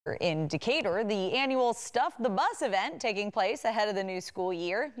In Decatur, the annual Stuff the Bus event taking place ahead of the new school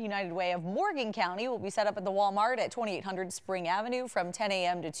year. United Way of Morgan County will be set up at the Walmart at 2800 Spring Avenue from 10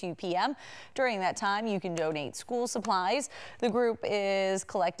 a.m. to 2 p.m. During that time, you can donate school supplies. The group is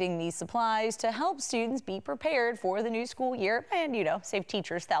collecting these supplies to help students be prepared for the new school year and, save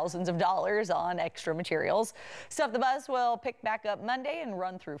teachers thousands of dollars on extra materials. Stuff the Bus will pick back up Monday and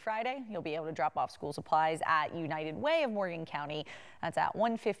run through Friday. You'll be able to drop off school supplies at United Way of Morgan County. That's at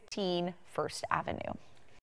 115 First Avenue.